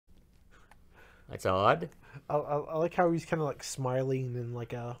That's odd. I like how he's kind of like smiling in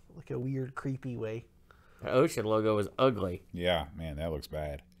like a weird, creepy way. The ocean logo is ugly. Yeah, man, that looks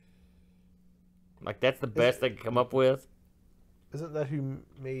bad. Like that's the Is best they could come up with. isn't that who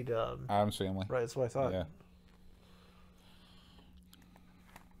made Adam's Family. Right, that's what I thought. Yeah.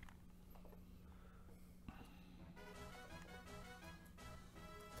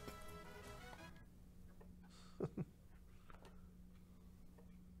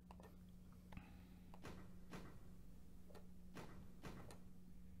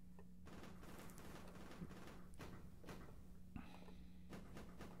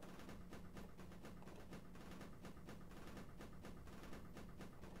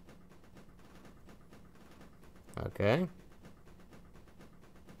 Okay.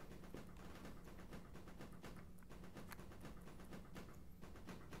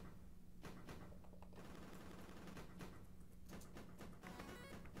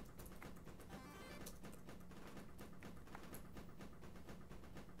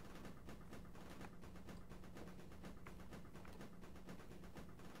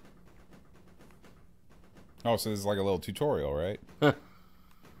 Oh, so this is like a little tutorial, right?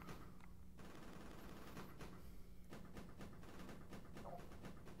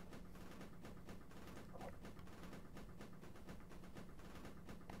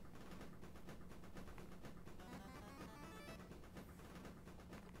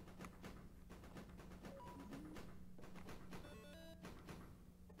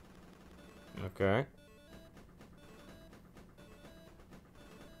 Okay.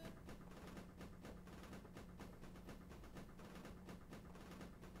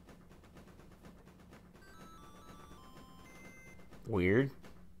 Weird.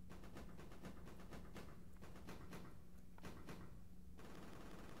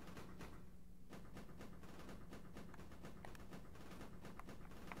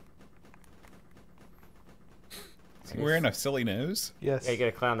 Is he wearing a silly nose? Yes. Yeah, you get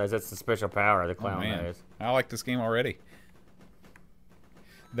a clown nose. That's the special power of the Oh, clown man. nose. I like this game already.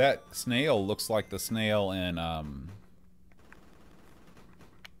 That snail looks like the snail in, I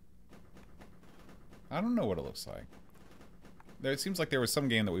don't know what it looks like. It seems like there was some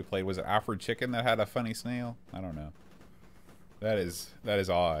game that we played. Was it Alfred Chicken that had a funny snail? I don't know. That is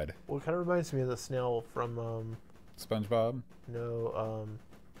odd. Well, it kind of reminds me of the snail from SpongeBob? no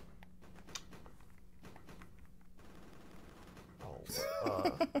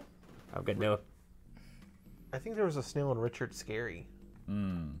I've got no. I think there was a snail in Richard Scary.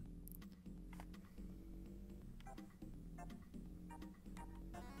 Hmm.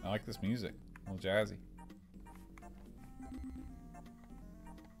 I like this music. A little jazzy.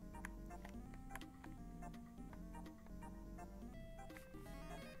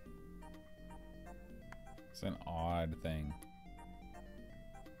 It's an odd thing.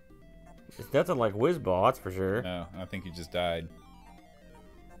 It's nothing like Whizball, that's for sure. No, I think he just died.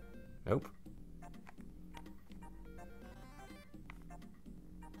 Nope.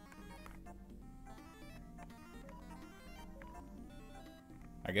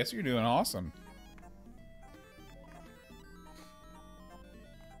 I guess you're doing awesome.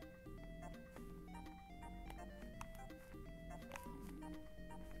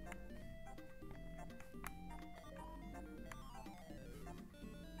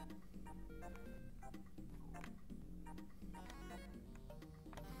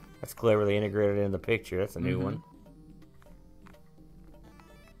 That's cleverly integrated in the picture. That's a new one.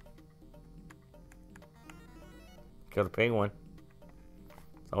 Kill the penguin.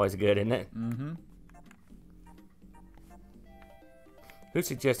 It's always good, isn't it? Mm-hmm. Whose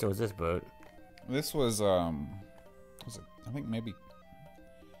suggestion was this boat? This was it, I think maybe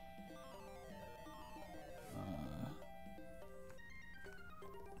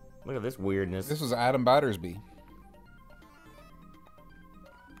Look at this weirdness. this was Adam Battersby.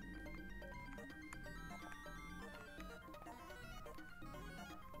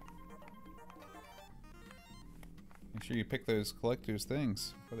 Make sure you pick those collector's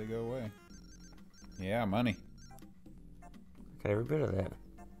things before they go away. Yeah, money. Got every bit of that.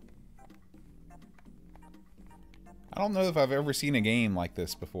 I don't know if I've ever seen a game like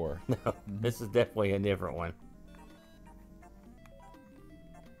this before. No, this is definitely a different one.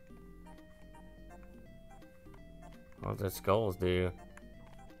 What does the skulls do?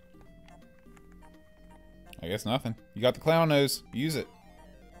 I guess nothing. You got the clown nose. Use it.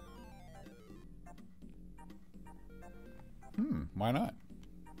 Why not?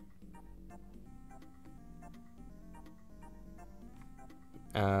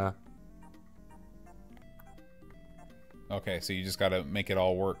 Okay, so you just gotta make it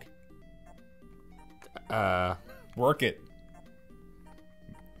all work. Work it.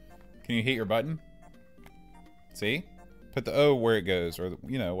 Can you hit your button? See? Put the O where it goes, or,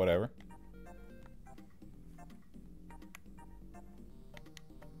 you know, whatever.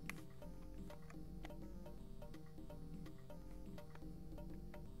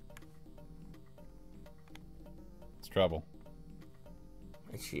 It's trouble.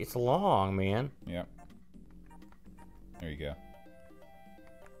 It's long, man. Yep. There you go.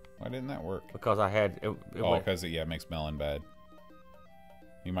 Why didn't that work? Because I had... Oh, because it makes melon bad.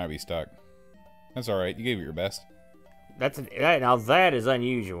 You might be stuck. That's alright. You gave it your best. Now that is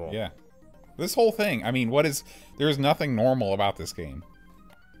unusual. Yeah. This whole thing, I mean, there's nothing normal about this game.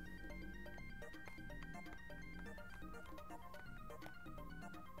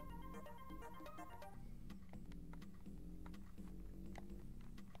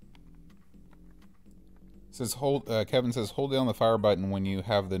 Says Kevin says hold down the fire button when you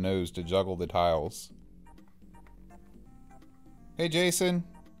have the nose to juggle the tiles. Hey Jason,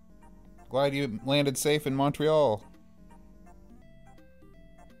 glad you landed safe in Montreal.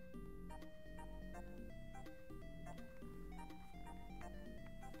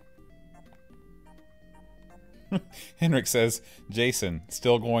 Henrik says, Jason,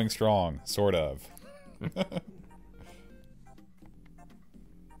 still going strong, sort of.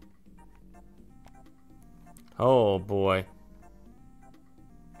 Oh, boy.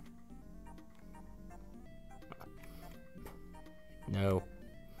 No.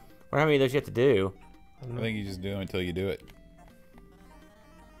 How many of those you have to do? I think you just do them until you do it.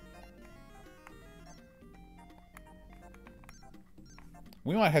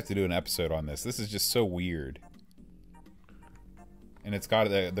 We might have to do an episode on this. This is just so weird. And it's got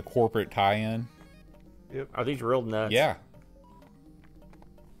the corporate tie-in. Yep. Are these real nuts? Yeah.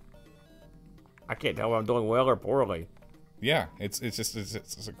 I can't tell if I'm doing well or poorly. Yeah, it's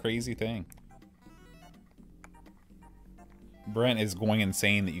a crazy thing. Brent is going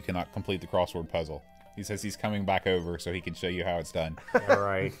insane that you cannot complete the crossword puzzle. He says he's coming back over so he can show you how it's done. All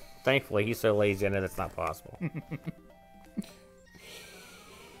right. Thankfully, he's so lazy and it's not possible.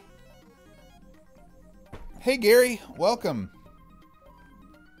 Hey, Gary. Welcome.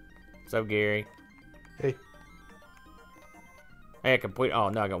 What's up, Gary? Hey. Hey, I complete... Oh,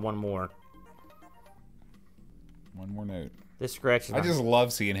 no, I got one more. One more note. This scratch is... I just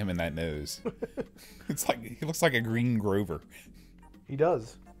love seeing him in that nose. It's like he looks like a green Grover. He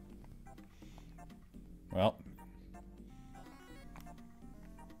does. Well.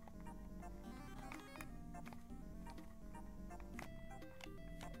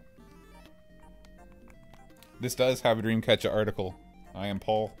 This does have a Dreamcatcher article. I am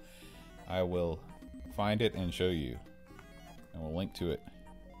Paul. I will find it and show you. And we'll link to it.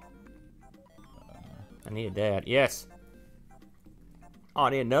 I needed that. Yes. Oh, I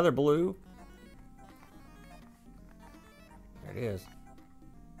need another blue. There it is.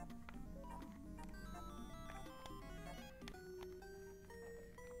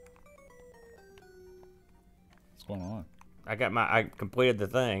 What's going on? I completed the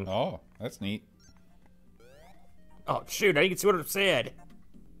thing. Oh, that's neat. Oh, shoot. I didn't see what it said.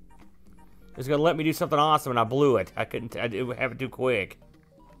 It was going to let me do something awesome, and I blew it. I didn't have it too quick.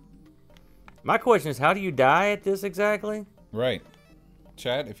 My question is, how do you die at this exactly? Right.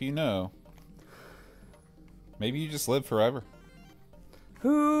 Chat, if you know. Maybe you just live forever.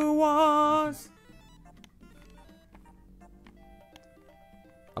 Who was?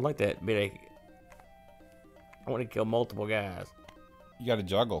 I like that bit of... I want to kill multiple guys. You gotta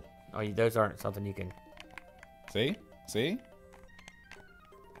juggle. Oh, those aren't something you can... See? See?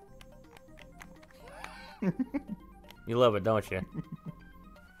 You love it, don't you?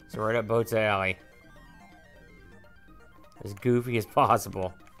 It's right up Boat's alley. As goofy as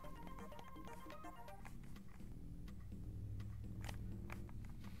possible.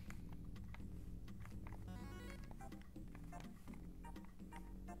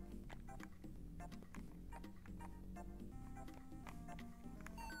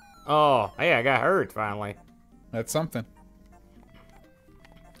 Oh, hey, I got hurt finally. That's something.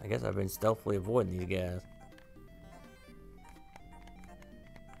 I guess I've been stealthily avoiding these guys.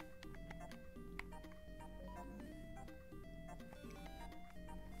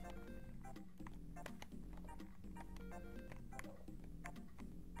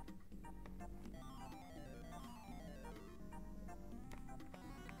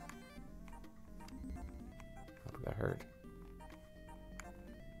 I got hurt.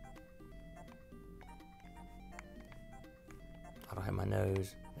 I don't have my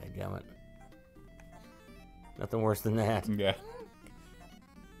nose. Dadgummit. Nothing worse than that. Yeah.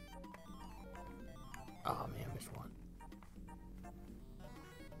 Oh man, missed one.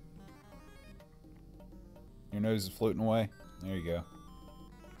 Your nose is floating away. There you go.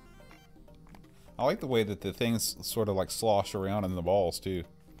 I like the way that the things sort of like slosh around in the balls too.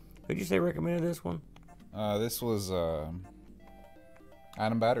 Who'd you say recommended this one? This was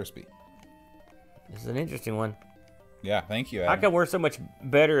Adam Battersby. This is an interesting one. Yeah, thank you, How Adam. come we're so much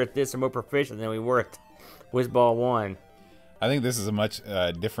better at this and more proficient than we were at WizBall 1? I think this is a much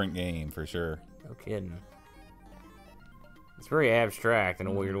different game for sure. No kidding. It's very abstract in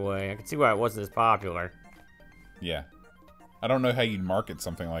a weird way. I can see why it wasn't as popular. Yeah. I don't know how you'd market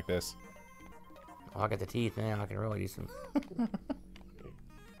something like this. Oh, I got the teeth now. I can really do some.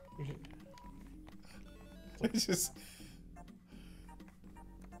 It's just...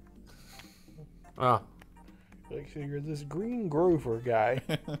 Oh. Like, so you're this green Grover guy.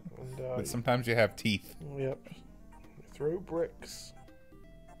 And, But sometimes you have teeth. yep. You throw bricks.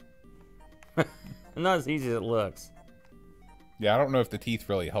 Not as easy as it looks. Yeah, I don't know if the teeth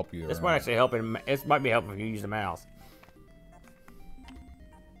really help you. This or might not. actually help. This might be helpful if you use the mouse.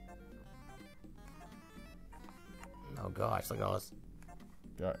 Oh gosh, look at all this.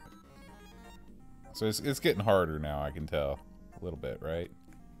 Yeah. So it's getting harder now, I can tell. A little bit, right?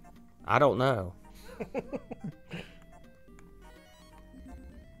 I don't know.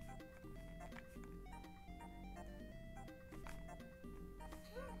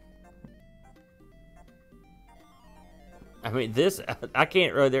 I mean, this, I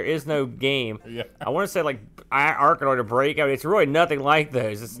can't really, there is no game. Yeah. I want to say, like, Arkanoid or Breakout. It's really nothing like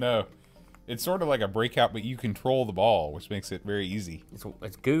those. No. It's sort of like a breakout, but you control the ball, which makes it very easy.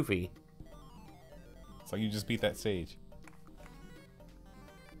 It's goofy. It's like you just beat that stage.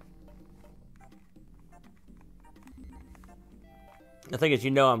 The thing is,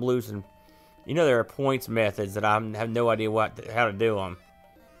 I'm losing. There are points methods that I have no idea how to do them.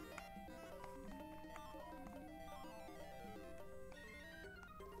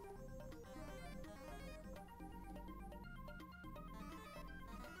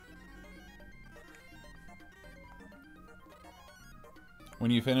 When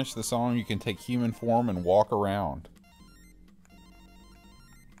you finish the song, you can take human form and walk around.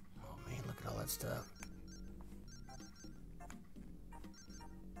 Oh man, look at all that stuff.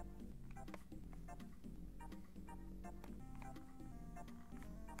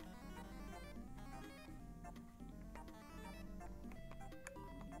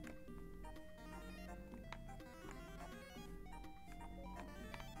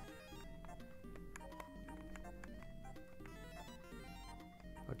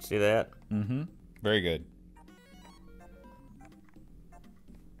 See that? Mm-hmm. Very good.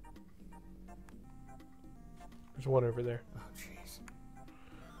 There's one over there. Oh, jeez.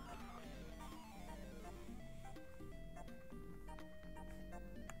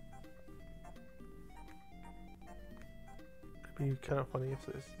 It'd be kind of funny if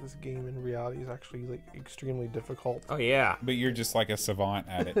this game in reality is actually like extremely difficult. Oh yeah. But you're just like a savant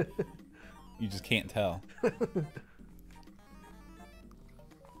at it. You just can't tell.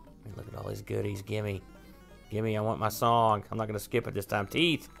 Look at all these goodies. Gimme. Gimme, I want my song. I'm not going to skip it this time.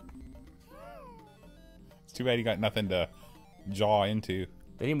 Teeth. It's too bad you got nothing to jaw into.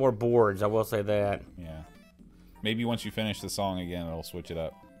 They need more boards, I will say that. Yeah. Maybe once you finish the song again, it'll switch it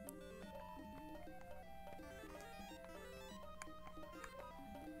up.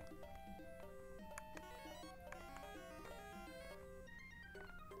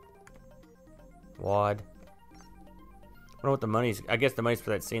 Wad. I wonder what the money's. I guess the money's for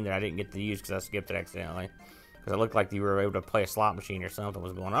that scene that I didn't get to use because I skipped it accidentally. Because it looked like you were able to play a slot machine or something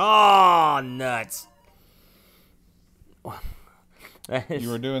was going on. Oh, nuts. You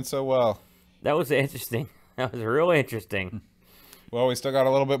were doing so well. That was interesting. That was real interesting. Well, we still got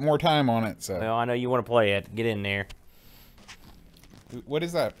a little bit more time on it, so. Well, I know you want to play it. Get in there. What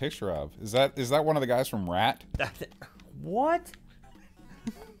is that picture of? Is that one of the guys from Rat? What?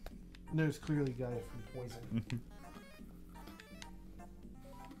 No, it's clearly guy from Poison.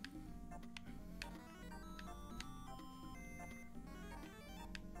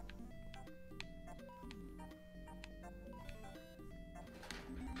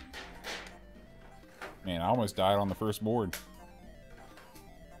 Man, I almost died on the first board.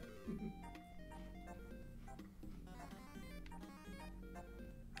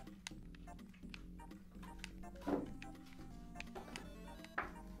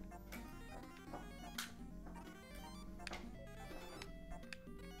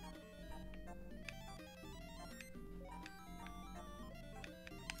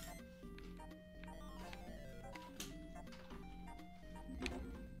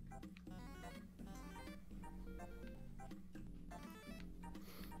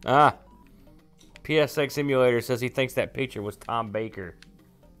 Ah. PSX Simulator says he thinks that picture was Tom Baker.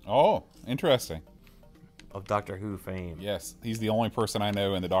 Oh, interesting. of Doctor Who fame. Yes, he's the only person I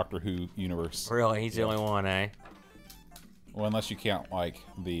know in the Doctor Who universe. Really, he's the only one, eh? Well, unless you count like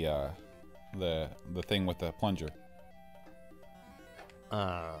the thing with the plunger. The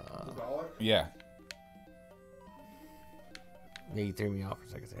Dalek? Yeah. Yeah, you threw me off for a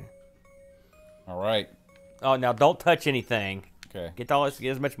second there. All right. Oh, now don't touch anything. Okay. Get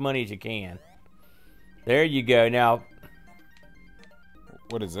as much money as you can. There you go. Now,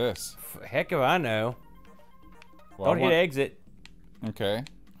 What is this? heck if I know. Well, Don't hit exit. Okay.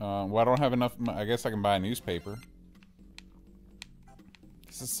 Well, I don't have enough. I guess I can buy a newspaper.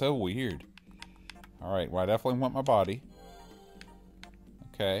 This is so weird. All right. Well, I definitely want my body.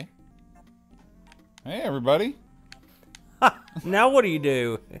 Okay. Hey, everybody. Now what do you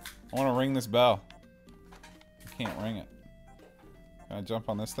do? I want to ring this bell. I can't ring it. Can I jump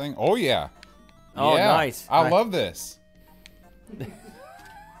on this thing? Oh, yeah. Oh, Yeah. nice. I Nice. love this.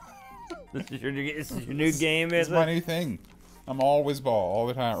 This is your new game, It's is my it? new thing. I'm all WizBall all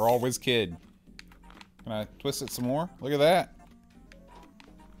the time, or all WizKid. Can I twist it some more? Look at that.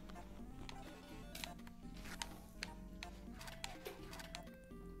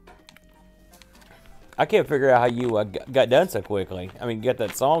 I can't figure out how you got done so quickly. I mean, get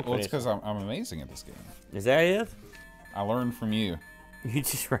that song Well, it's finished. because I'm amazing at this game. Is that it? I learned from you. You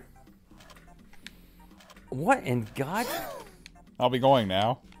just... What in God? I'll be going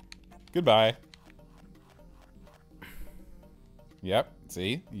now. Goodbye. Yep.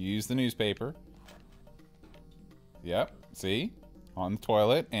 See? You use the newspaper. Yep. See? On the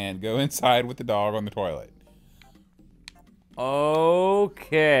toilet, and go inside with the dog on the toilet.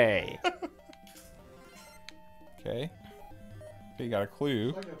 Okay. Okay. Okay, you got a clue.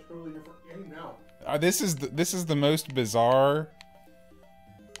 It's like a totally different game now. This is the most bizarre.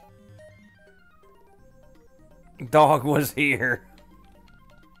 Dog was here.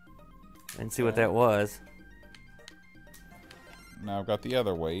 And see what that was. Now I've got the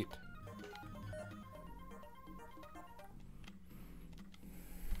other weight.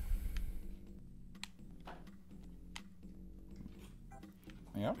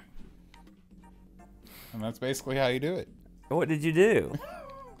 Yep. And that's basically how you do it. What did you do?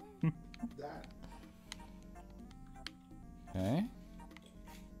 That. Okay.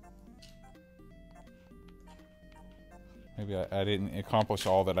 Maybe I didn't accomplish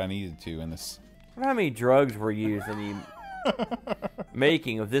all that I needed to in this. I wonder how many drugs were used in the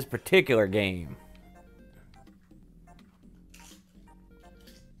making of this particular game.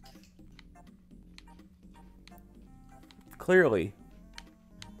 Clearly.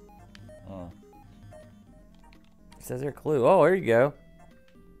 Oh. It says there clue. Oh, there you go.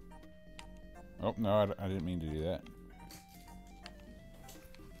 Oh, no, I didn't mean to do that.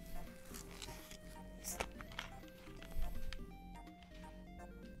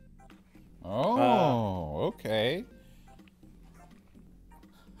 Oh, okay.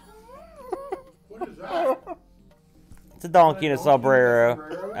 What is that? It's a donkey and a donkey and a sombrero.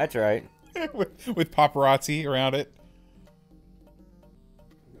 sombrero? That's right. with paparazzi around it.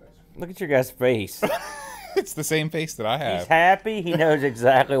 Look at your guy's face. It's the same face that I He's have. happy. He knows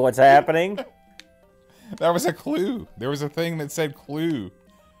exactly what's happening. That was a clue. There was a thing that said clue.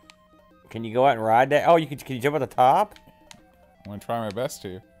 Can you go out and ride that? Oh, can you jump at the top? I'm gonna try my best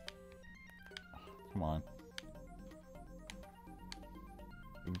to. Come on.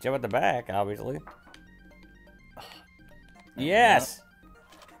 You can jump at the back, obviously. Yes.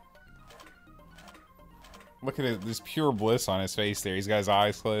 Look at it, this pure bliss on his face there. He's got his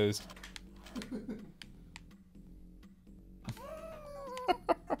eyes closed.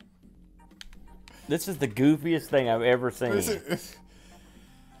 This is the goofiest thing I've ever seen. This is-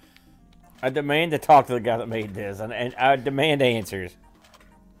 I demand to talk to the guy that made this, and I demand answers.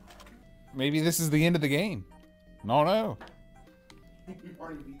 Maybe this is the end of the game. No. You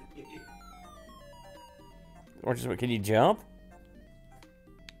already beat the game. Or just, can you jump?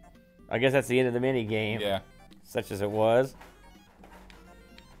 I guess that's the end of the mini game. Yeah. Such as it was.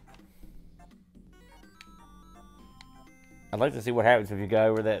 I'd like to see what happens if you go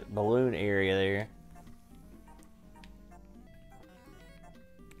over that balloon area there.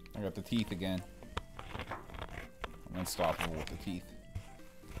 I got the teeth again. I'm unstoppable with the teeth.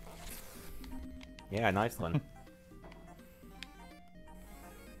 Yeah, nice one.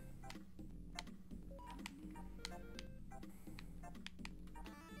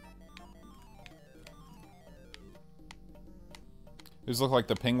 These look like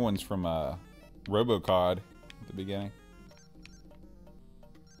the penguins from RoboCod at the beginning.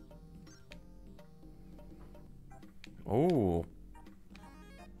 Ooh.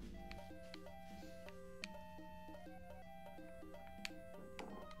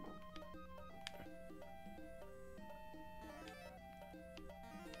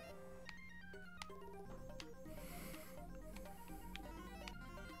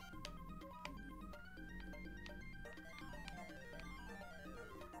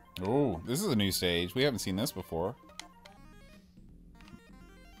 This is a new stage. We haven't seen this before.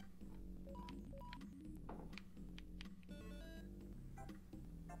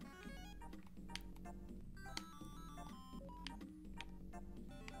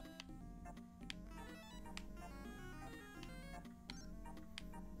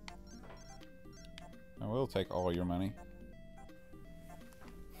 I will take all your money.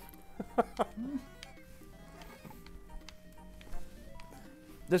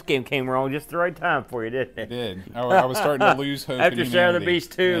 This game came wrong just the right time for you, didn't it? It did. I was starting to lose hope. After in Shadow of the humanity.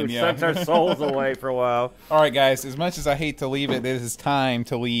 Beast 2 And, yeah. sucks our souls away for a while. All right, guys. As much as I hate to leave it, it is time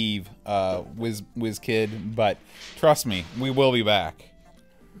to leave WizKid. But trust me, we will be back.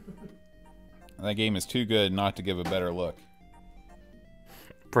 That game is too good not to give a better look.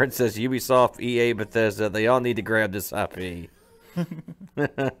 Brent says Ubisoft, EA, Bethesda, they all need to grab this IP.